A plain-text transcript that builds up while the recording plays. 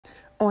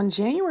On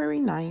January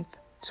 9th,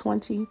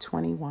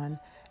 2021,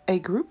 a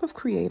group of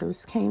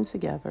creators came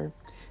together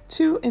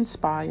to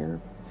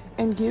inspire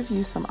and give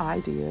you some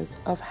ideas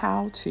of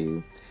how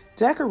to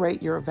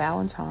decorate your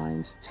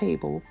Valentine's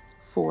table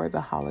for the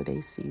holiday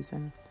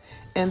season.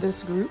 And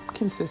this group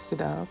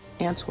consisted of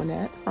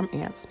Antoinette from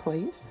Ant's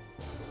Place,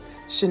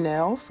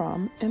 Chanel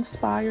from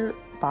Inspired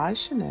by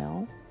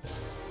Chanel,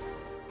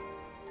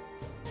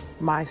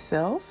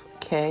 myself,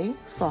 Kaye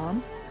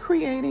from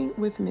Creating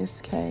with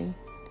Miss Kaye,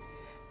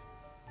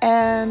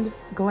 and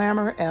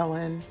Glamour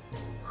Ellen,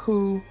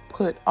 who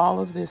put all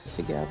of this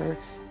together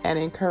and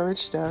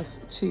encouraged us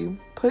to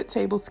put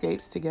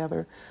tablescapes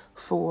together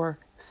for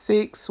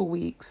 6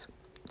 weeks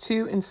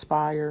to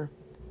inspire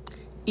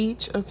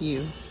each of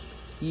you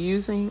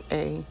using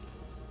an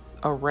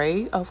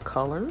array of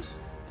colors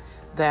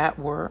that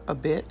were a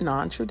bit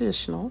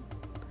non-traditional,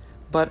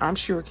 but I'm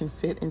sure can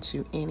fit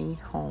into any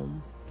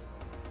home.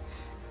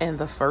 In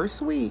the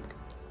first week,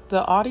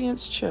 the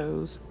audience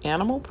chose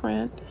animal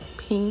print,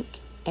 pink,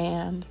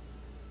 and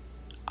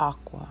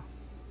aqua.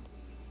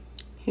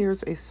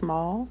 Here's a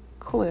small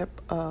clip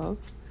of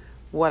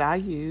what I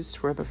used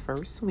for the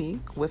first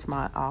week with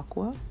my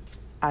aqua.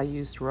 I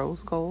used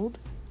rose gold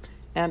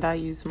and I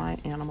used my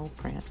animal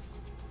print.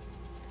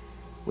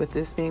 With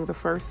this being the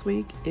first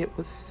week, it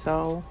was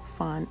so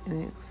fun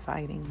and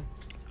exciting.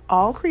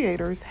 All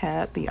creators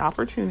had the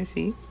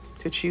opportunity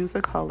to choose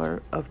a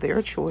color of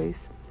their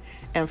choice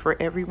and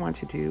for everyone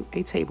to do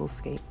a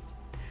tablescape.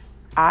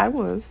 I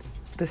was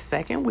the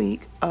second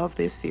week of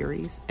this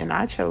series and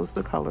I chose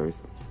the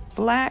colors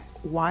black,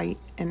 white,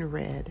 and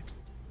red.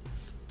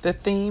 The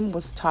theme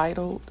was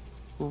titled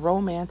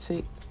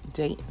Romantic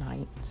Date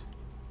Night.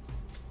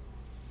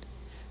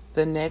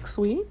 The next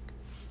week,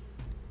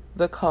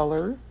 the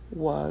color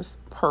was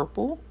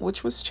purple,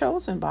 which was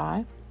chosen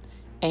by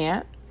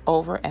Ant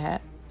over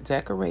at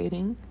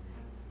Decorating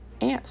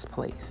Ant's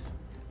Place.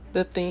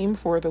 The theme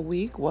for the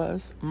week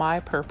was My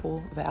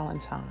Purple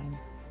Valentine.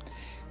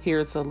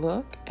 Here's a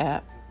look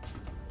at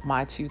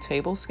my 2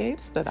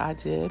 tablescapes that I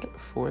did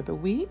for the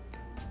week.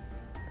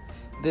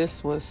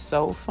 This was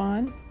so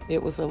fun.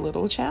 It was a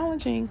little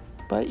challenging,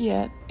 but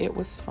yet it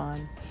was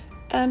fun.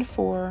 And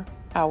for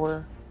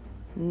our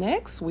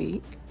next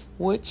week,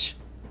 which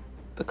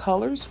the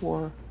colors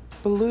were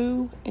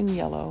blue and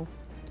yellow,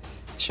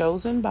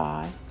 chosen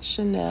by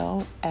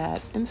Chanel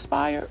at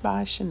Inspired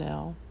by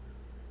Chanel.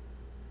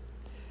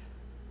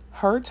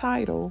 Her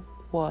title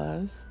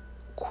was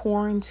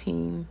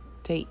Quarantine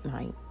Date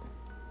Night.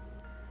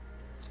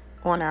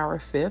 On our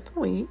 5th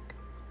week,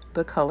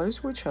 the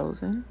colors were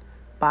chosen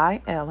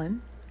by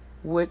Ellen,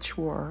 which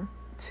were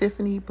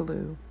Tiffany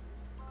Blue.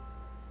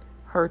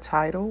 Her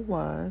title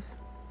was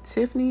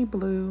Tiffany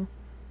Blue,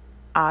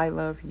 I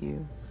Love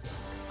You.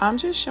 I'm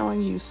just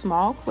showing you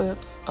small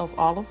clips of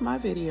all of my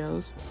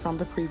videos from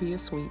the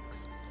previous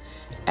weeks.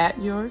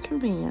 At your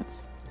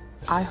convenience,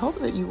 I hope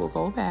that you will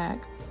go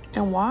back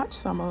and watch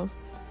some of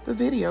the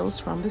videos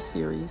from the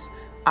series.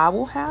 I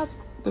will have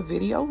the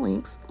video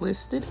links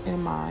listed in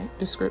my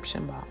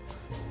description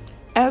box.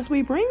 As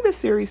we bring the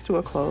series to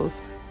a close,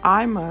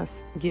 I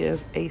must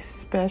give a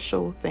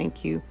special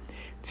thank you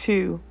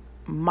to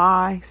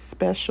my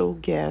special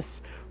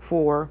guest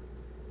for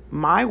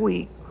my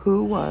week,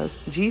 who was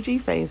Gigi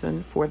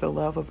Faison for The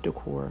Love of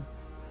Decor.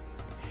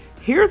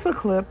 Here's a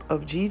clip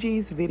of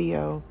Gigi's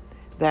video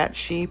that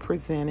she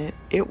presented.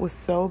 It was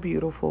so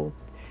beautiful,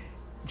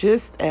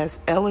 just as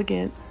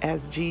elegant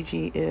as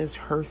Gigi is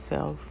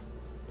herself.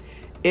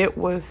 It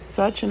was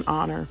such an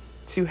honor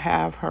to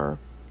have her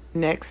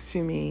next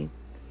to me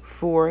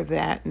for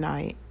that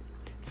night.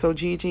 So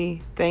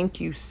Gigi, thank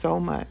you so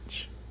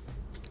much.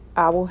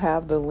 I will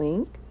have the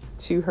link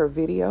to her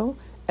video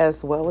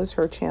as well as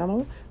her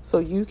channel so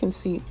you can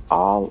see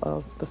all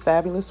of the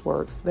fabulous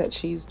works that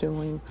she's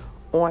doing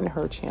on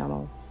her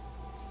channel.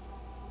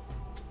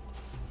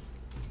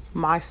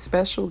 My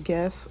special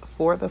guest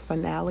for the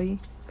finale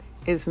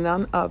is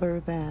none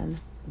other than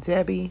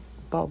Debby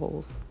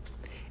Bubbles.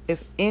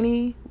 If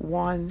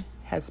anyone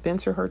has been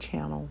to her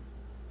channel,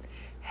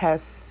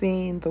 has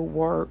seen the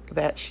work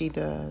that she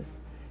does,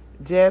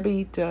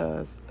 Debby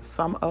does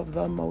some of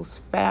the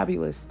most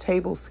fabulous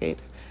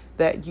tablescapes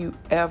that you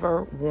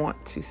ever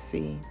want to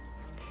see.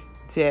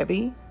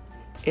 Debby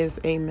is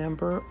a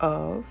member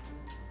of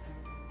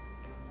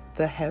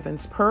the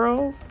Heaven's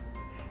Pearls,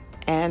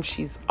 and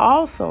she's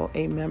also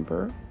a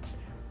member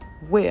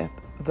with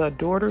the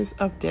Daughters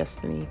of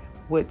Destiny,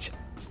 which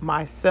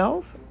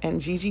myself and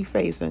Gigi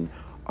Faison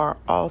are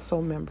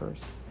also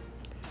members.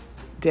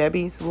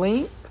 Debby's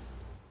link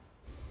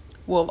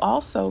will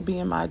also be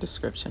in my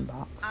description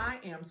box. I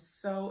am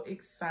so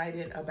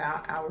excited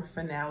about our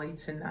finale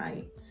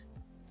tonight.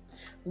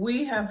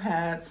 We have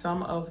had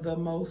some of the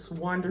most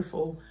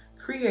wonderful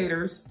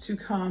creators to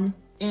come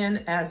in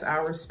as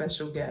our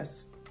special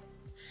guests,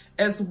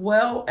 as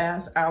well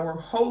as our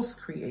host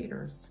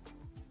creators.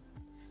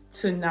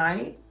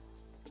 Tonight,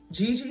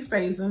 Gigi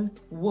Faison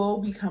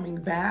will be coming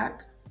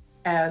back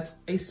as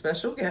a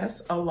special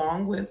guest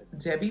along with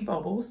Debby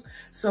Bubbles.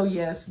 So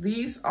yes,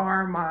 these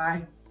are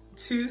my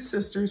two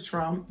sisters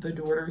from the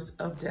Daughters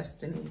of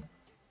Destiny.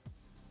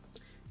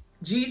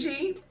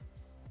 Gigi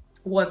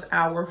was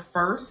our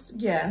first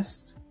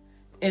guest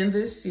in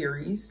this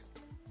series.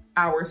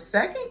 Our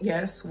second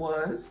guest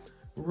was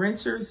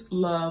Renters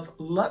Love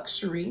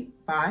Luxury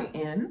by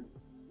N.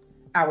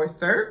 Our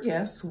third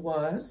guest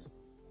was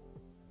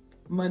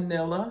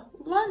Manila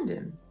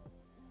London.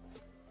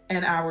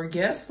 And our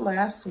guest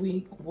last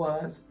week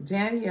was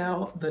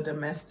Danielle, the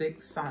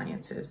domestic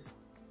scientist.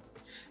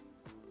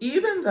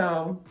 Even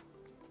though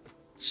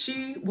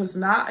she was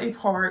not a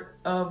part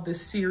of the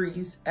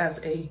series as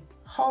a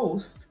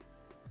host,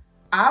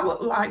 I would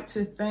like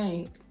to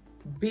thank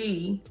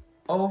B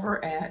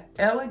over at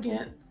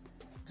Elegant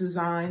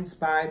Designs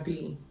by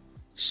B.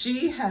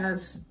 She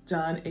has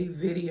done a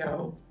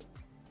video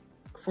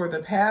for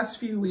the past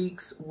few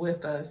weeks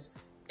with us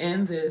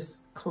in this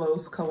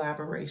close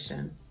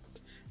collaboration.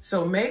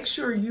 So make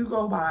sure you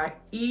go by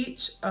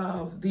each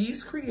of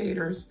these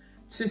creators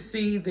to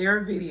see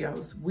their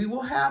videos. We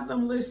will have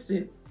them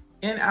listed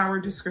in our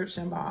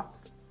description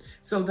box.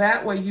 So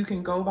that way you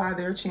can go by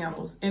their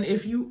channels. And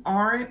if you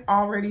aren't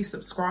already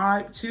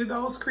subscribed to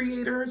those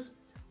creators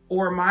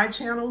or my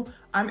channel,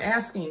 I'm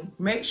asking,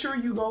 make sure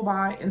you go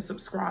by and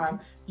subscribe.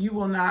 You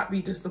will not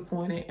be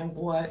disappointed in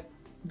what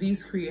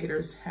these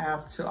creators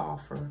have to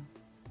offer.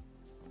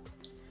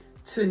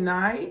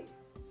 Tonight,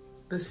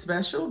 the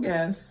special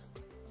guest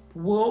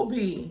will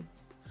be,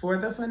 for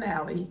the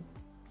finale,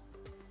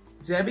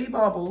 Debby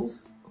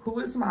Bubbles, who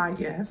is my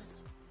guest.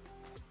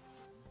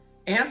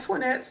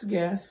 Antoinette's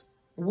guest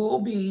will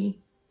be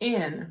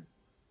N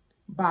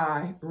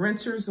by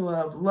Renters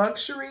Love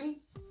Luxury,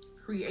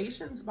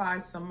 Creations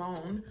by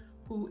Simone,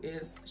 who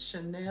is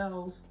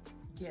Chanel's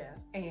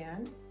guest,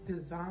 and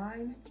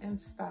Design and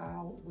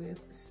Style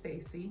with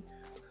Stacy,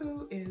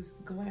 who is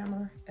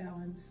Glamour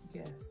Ellen's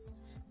guest.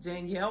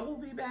 Danielle will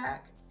be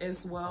back,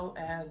 as well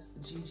as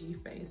Gigi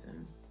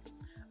Faison.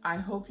 I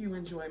hope you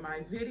enjoy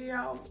my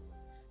video.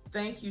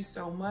 Thank you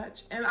so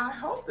much. And I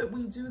hope that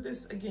we do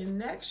this again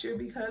next year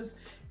because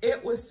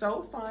it was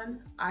so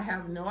fun. I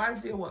have no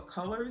idea what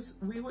colors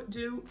we would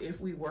do if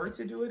we were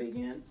to do it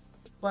again,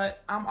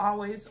 but I'm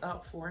always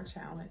up for a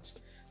challenge.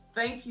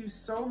 Thank you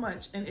so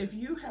much. And if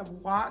you have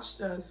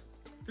watched us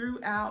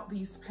throughout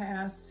these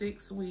past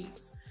 6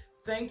 weeks,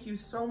 thank you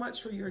so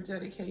much for your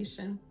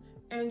dedication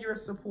and your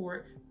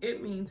support.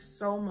 It means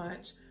so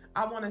much.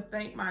 I want to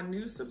thank my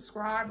new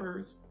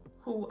subscribers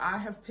who I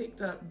have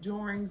picked up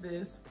during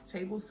this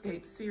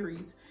Tablescape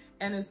series.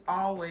 And as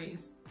always,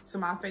 to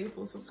my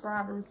faithful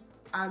subscribers,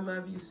 I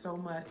love you so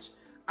much.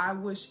 I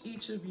wish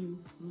each of you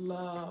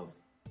love,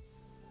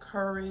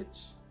 courage,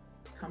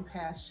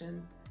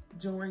 compassion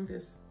during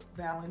this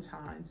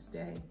Valentine's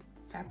Day.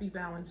 Happy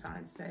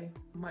Valentine's Day.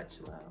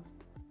 Much love.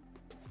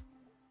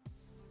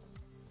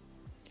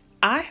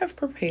 I have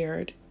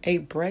prepared a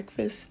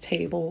breakfast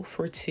table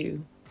for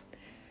two,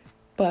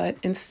 but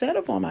instead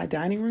of on my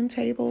dining room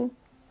table,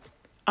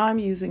 I'm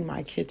using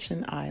my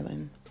kitchen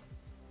island.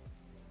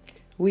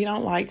 We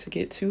don't like to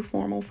get too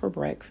formal for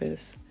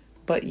breakfast,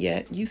 but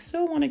yet you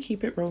still want to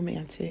keep it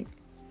romantic.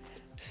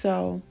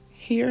 So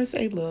here's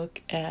a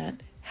look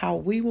at how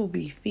we will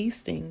be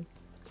feasting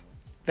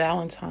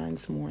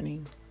Valentine's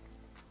morning.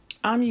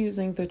 I'm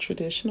using the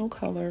traditional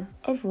color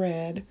of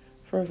red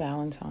for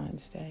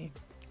Valentine's Day.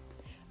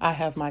 I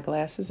have my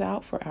glasses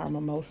out for our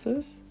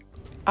mimosas.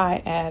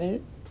 I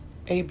added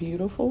a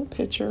beautiful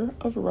picture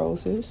of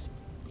roses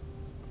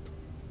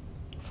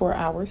for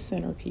our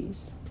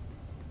centerpiece.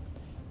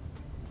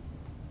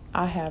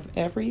 I have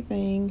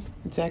everything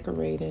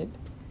decorated,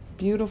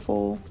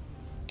 beautiful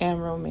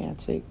and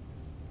romantic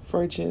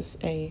for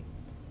just a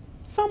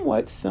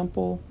somewhat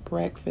simple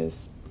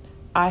breakfast.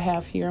 I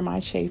have here my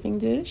chafing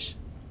dish.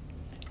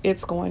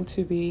 It's going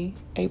to be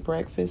a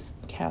breakfast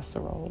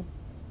casserole.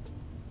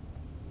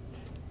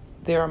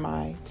 There are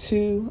my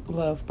two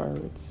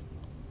lovebirds.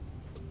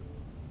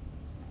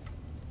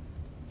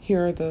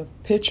 Here are the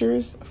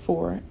pitchers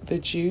for the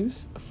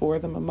juice, for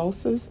the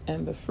mimosas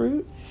and the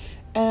fruit.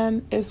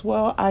 And as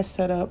well, I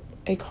set up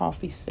a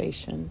coffee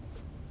station.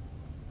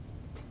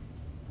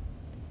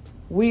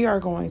 We are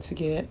going to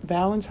get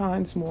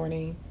Valentine's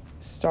morning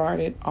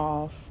started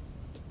off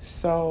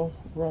so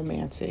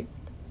romantic.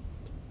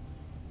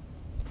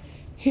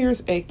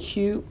 Here's a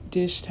cute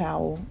dish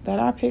towel that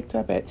I picked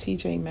up at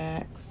TJ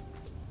Maxx.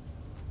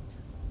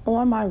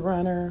 On my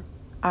runner,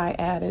 I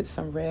added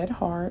some red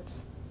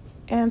hearts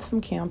and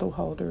some candle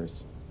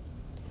holders.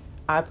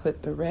 I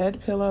put the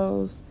red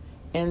pillows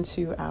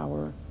into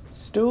our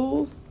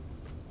stools,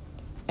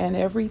 and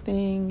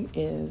everything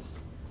is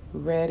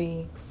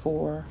ready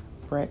for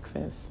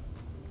breakfast.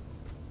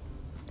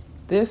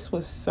 This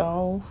was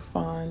so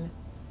fun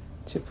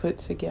to put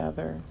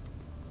together.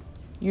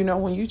 You know,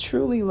 when you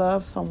truly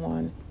love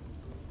someone,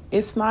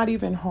 it's not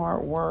even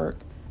hard work.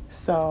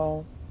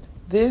 So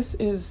this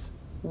is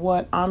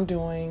what I'm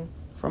doing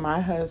for my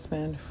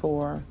husband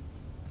for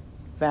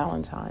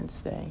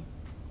Valentine's Day.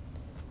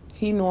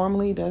 He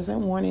normally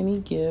doesn't want any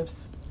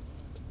gifts,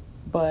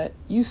 but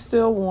you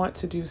still want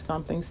to do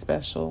something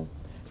special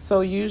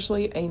So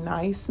usually a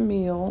nice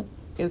meal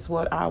is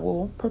what I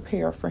will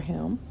prepare for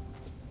him.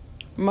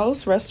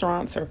 Most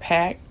restaurants are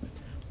packed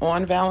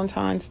on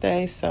Valentine's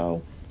Day,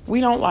 so we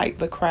don't like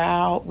the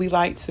crowd. We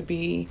like to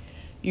be,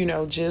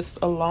 just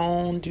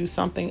alone, do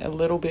something a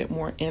little bit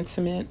more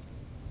intimate.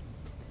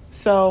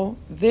 So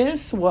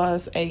this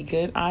was a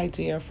good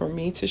idea for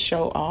me to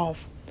show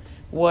off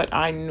what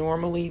I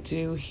normally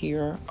do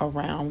here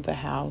around the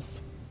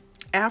house.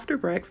 After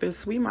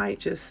breakfast, we might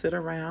just sit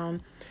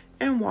around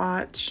and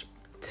watch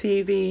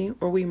TV,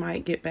 or we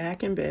might get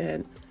back in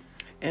bed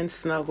and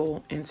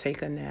snuggle and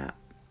take a nap.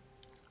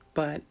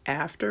 But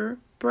after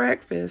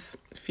breakfast,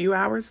 a few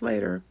hours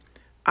later,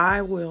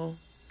 I will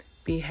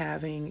be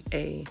having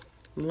a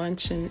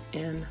luncheon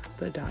in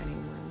the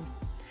dining room.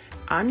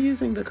 I'm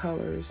using the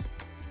colors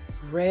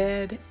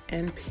red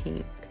and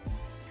pink.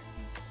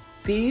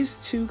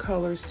 These two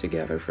colors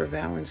together for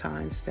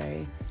Valentine's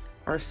Day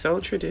are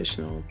so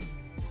traditional,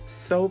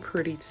 so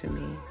pretty to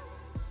me.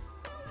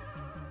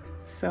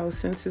 So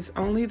since it's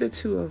only the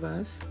two of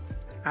us,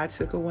 I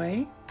took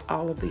away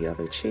all of the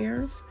other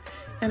chairs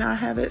and I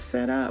have it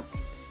set up.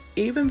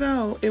 Even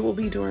though it will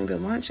be during the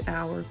lunch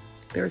hour,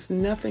 there's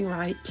nothing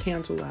like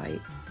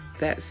candlelight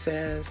that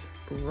says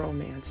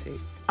romantic.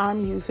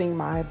 I'm using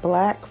my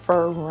black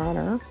fur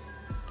runner.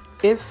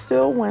 It's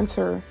still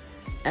winter,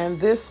 and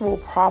this will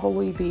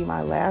probably be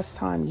my last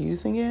time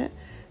using it.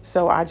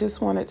 So I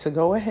just wanted to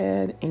go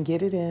ahead and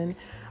get it in.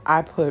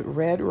 I put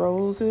red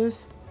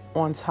roses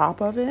on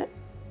top of it.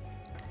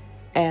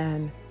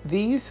 And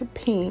these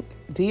pink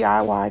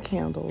DIY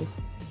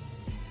candles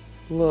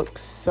look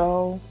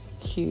so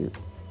cute.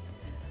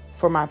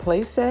 For my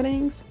place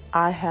settings,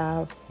 I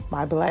have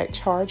my black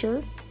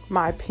charger,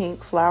 my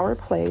pink flower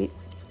plate,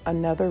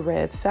 another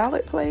red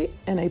salad plate,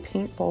 and a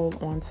pink bowl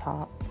on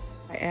top.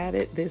 I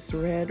added this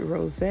red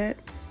rosette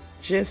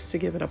just to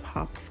give it a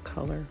pop of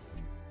color.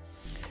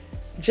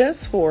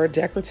 Just for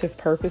decorative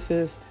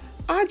purposes,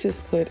 I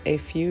just put a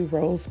few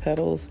rose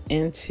petals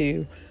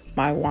into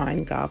my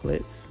wine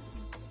goblets.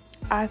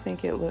 I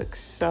think it looks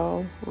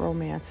so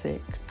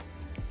romantic.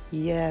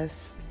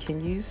 Yes,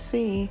 can you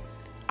see?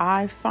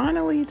 I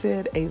finally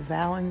did a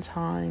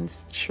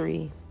Valentine's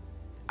tree.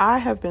 I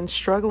have been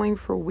struggling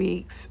for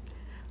weeks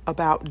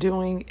about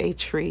doing a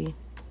tree.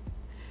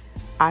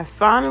 I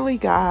finally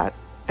got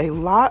a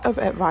lot of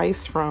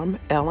advice from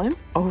Ellen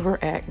over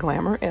at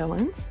Glamour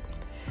Ellen's,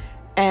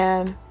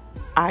 and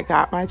I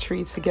got my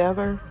tree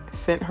together,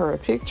 sent her a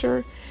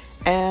picture,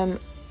 and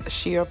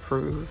she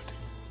approved.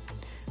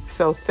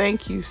 So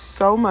thank you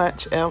so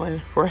much, Ellen,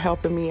 for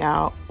helping me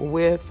out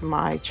with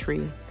my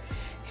tree.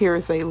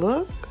 Here's a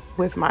look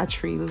with my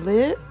tree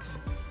lit,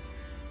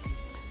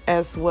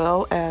 as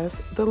well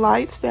as the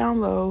lights down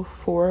low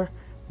for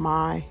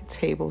my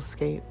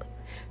tablescape.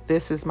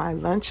 This is my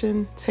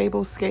luncheon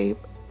tablescape.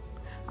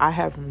 I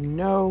have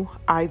no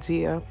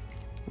idea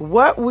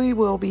what we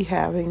will be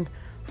having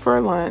for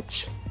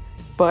lunch,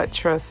 but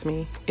trust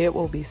me, it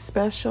will be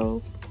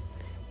special,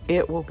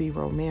 it will be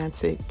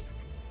romantic,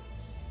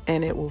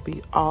 and it will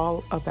be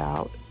all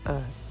about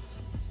us.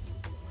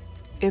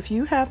 If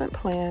you haven't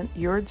planned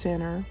your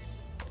dinner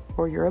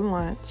or your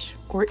lunch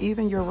or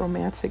even your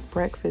romantic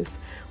breakfast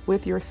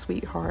with your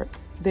sweetheart,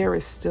 there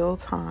is still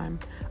time.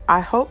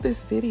 I hope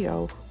this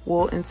video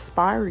will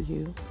inspire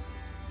you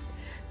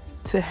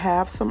to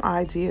have some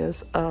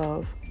ideas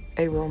of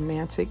a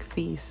romantic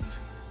feast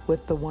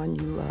with the one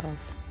you love.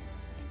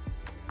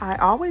 I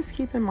always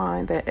keep in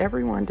mind that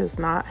everyone does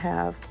not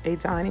have a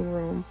dining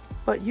room,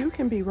 but you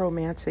can be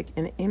romantic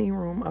in any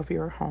room of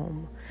your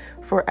home.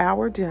 For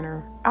our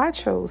dinner, I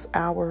chose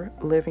our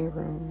living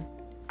room.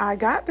 I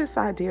got this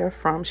idea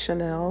from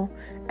Chanel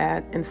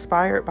at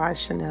Inspired by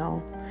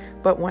Chanel,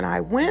 but when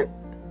I went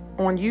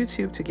on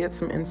YouTube to get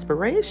some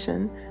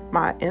inspiration,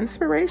 my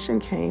inspiration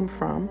came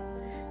from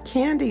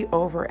Candy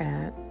over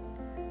at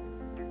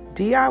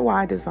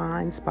DIY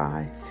Designs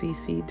by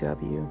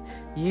CCW.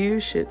 You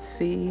should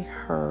see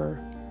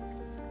her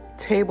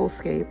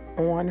tablescape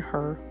on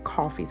her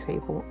coffee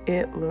table.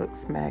 It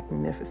looks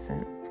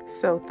magnificent.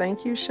 So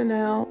thank you,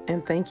 Chanel,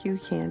 and thank you,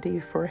 Candy,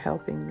 for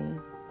helping me.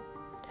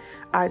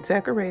 I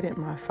decorated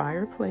my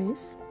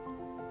fireplace,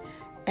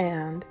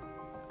 and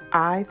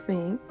I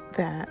think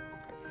that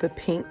the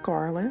pink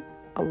garland,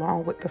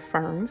 along with the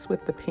ferns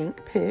with the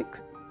pink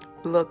picks,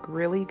 look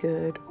really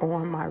good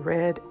on my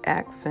red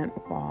accent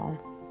wall.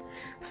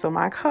 So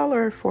my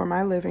color for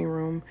my living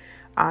room,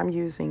 I'm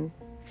using,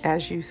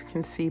 as you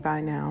can see by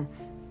now,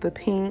 the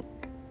pink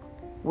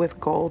with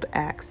gold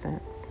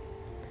accents,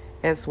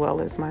 as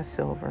well as my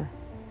silver.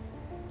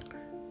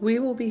 We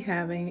will be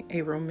having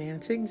a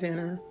romantic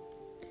dinner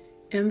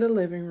in the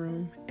living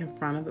room in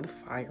front of the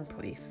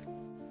fireplace.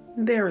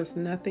 There is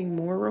nothing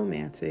more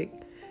romantic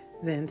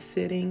than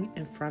sitting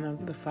in front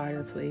of the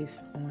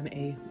fireplace on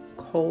a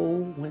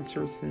cold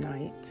winter's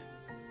night.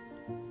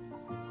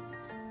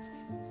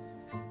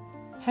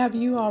 Have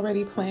you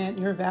already planned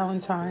your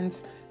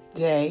Valentine's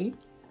Day,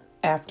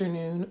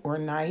 afternoon, or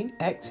night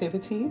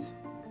activities?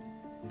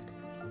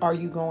 Are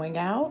you going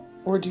out,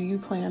 or do you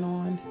plan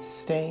on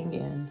staying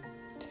in?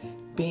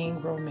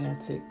 being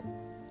romantic.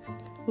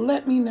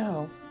 Let me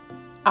know.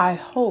 I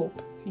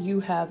hope you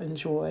have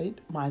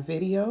enjoyed my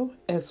video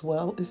as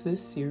well as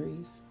this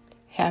series.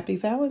 Happy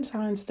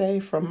Valentine's Day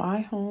from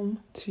my home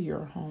to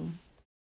your home.